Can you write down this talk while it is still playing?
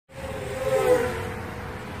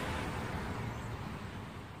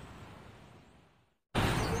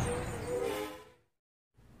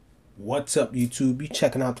What's up, YouTube? You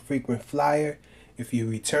checking out the Frequent Flyer. If you're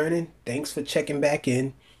returning, thanks for checking back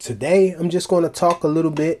in. Today, I'm just going to talk a little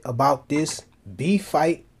bit about this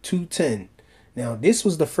BFight 210. Now, this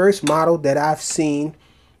was the first model that I've seen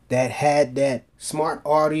that had that smart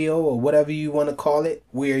audio, or whatever you want to call it,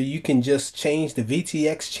 where you can just change the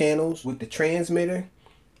VTX channels with the transmitter.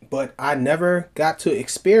 But I never got to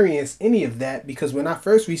experience any of that because when I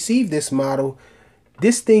first received this model,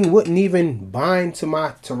 this thing wouldn't even bind to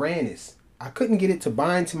my Tyrannus. I couldn't get it to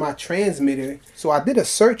bind to my transmitter. So I did a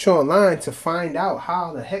search online to find out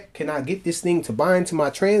how the heck can I get this thing to bind to my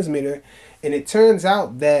transmitter. And it turns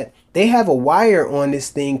out that they have a wire on this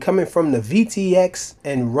thing coming from the VTX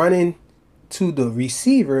and running to the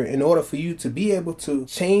receiver in order for you to be able to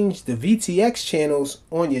change the VTX channels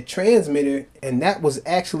on your transmitter. And that was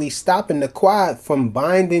actually stopping the quad from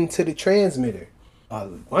binding to the transmitter. A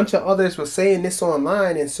bunch of others were saying this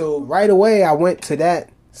online, and so right away I went to that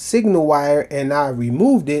signal wire and I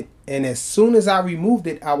removed it, and as soon as I removed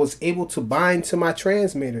it, I was able to bind to my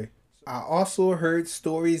transmitter. I also heard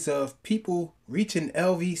stories of people reaching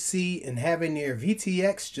LVC and having their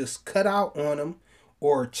VTX just cut out on them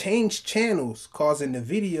or change channels, causing the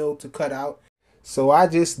video to cut out. So I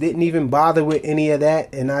just didn't even bother with any of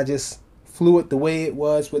that, and I just flew it the way it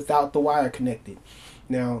was without the wire connected.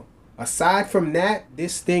 Now, aside from that,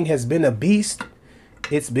 this thing has been a beast.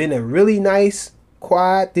 It's been a really nice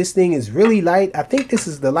quad. This thing is really light. I think this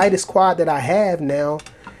is the lightest quad that I have now.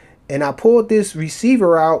 And I pulled this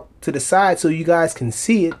receiver out to the side so you guys can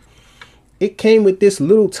see it. It came with this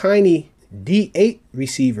little tiny D8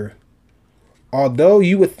 receiver. Although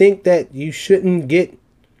you would think that you shouldn't get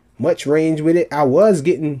much range with it, I was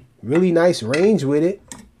getting really nice range with it.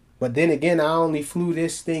 But then again, I only flew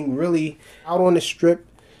this thing really out on the strip.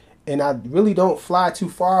 And I really don't fly too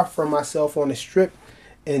far from myself on the strip.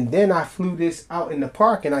 And then I flew this out in the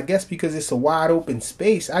park, and I guess because it's a wide open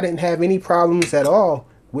space, I didn't have any problems at all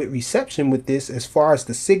with reception with this as far as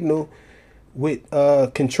the signal with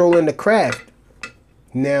controlling the craft.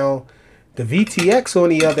 Now, the VTX on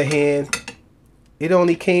the other hand, it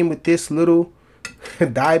only came with this little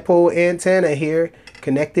dipole antenna here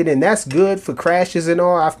connected, and that's good for crashes and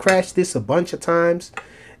all. I've crashed this a bunch of times,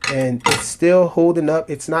 and it's still holding up.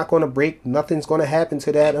 It's not going to break. Nothing's going to happen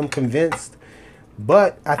to that, I'm convinced.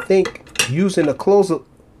 But I think using a clover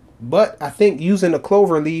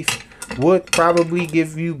leaf would probably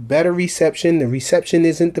give you better reception. The reception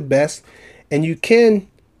isn't the best, and you can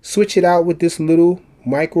switch it out with this little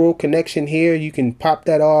micro connection here. You can pop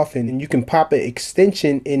that off, and you can pop an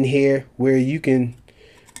extension in here where you can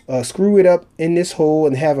screw it up in this hole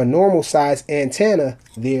and have a normal size antenna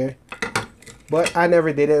there. But I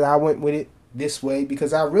never did it. I went with it this way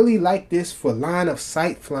because I really like this for line of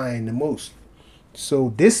sight flying the most.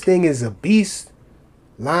 So this thing is a beast.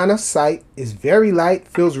 Line of sight is very light,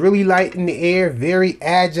 feels really light in the air, very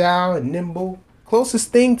agile and nimble.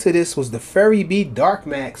 Closest thing to this was the Furibee Dark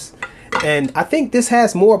Max, and I think this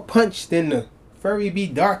has more punch than the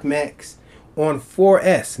Furibee Dark Max on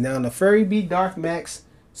 4S. Now the Furibee Dark Max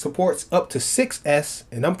supports up to 6S,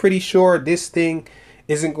 and I'm pretty sure this thing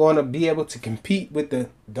isn't going to be able to compete with the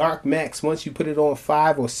Dark Max once you put it on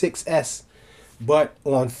 5 or 6S. But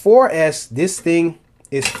on 4S, this thing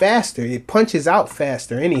is faster. It punches out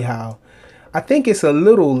faster anyhow. I think it's a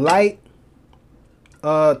little light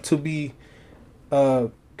to be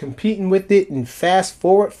competing with it in fast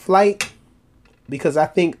forward flight, because I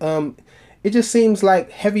think it just seems like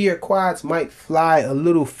heavier quads might fly a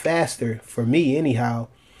little faster for me anyhow.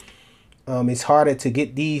 It's harder to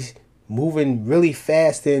get these moving really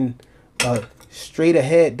fast in a straight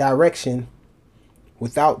ahead direction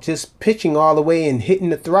without just pitching all the way and hitting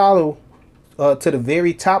the throttle to the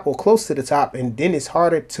very top or close to the top, and then it's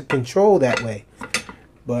harder to control that way.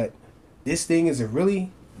 But this thing is a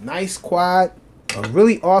really nice quad, a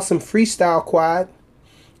really awesome freestyle quad,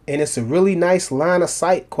 and it's a really nice line of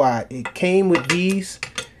sight quad. It came with these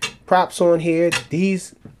props on here.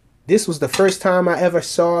 This was the first time I ever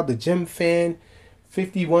saw the Gem Fan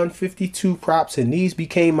 51, 52 props, and these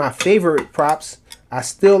became my favorite props. I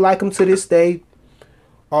still like them to this day.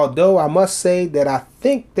 Although I must say that I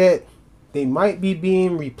think that they might be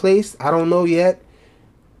being replaced. I don't know yet,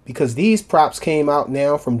 because these props came out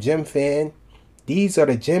now from Gem Fan. These are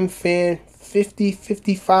the Gem Fan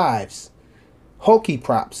 50-55s. Hulky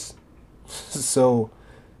props. So,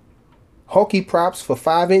 hulky props for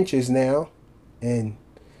 5 inches now. And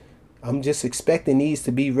I'm just expecting these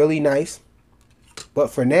to be really nice.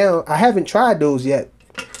 But for now, I haven't tried those yet.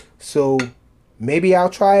 So, maybe I'll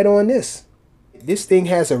try it on this. This thing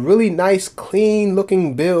has a really nice, clean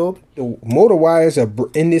looking build. The motor wires are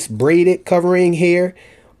in this braided covering here.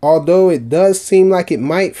 Although it does seem like it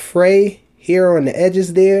might fray here on the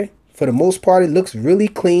edges there, for the most part it looks really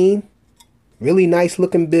clean. Really nice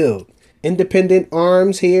looking build. Independent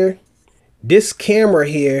arms here. This camera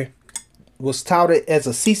here was touted as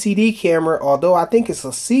a CCD camera, although I think it's a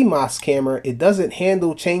CMOS camera. It doesn't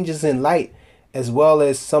handle changes in light as well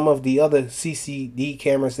as some of the other CCD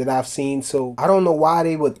cameras that I've seen. So I don't know why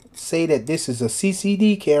they would say that this is a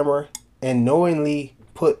CCD camera and knowingly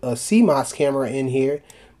put a CMOS camera in here,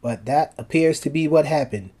 but that appears to be what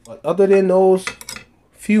happened. But other than those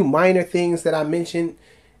few minor things that I mentioned,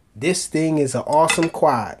 this thing is an awesome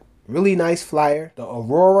quad. Really nice flyer. The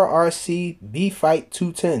Aurora RC BFight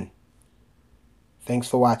 210. Thanks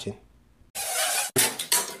for watching.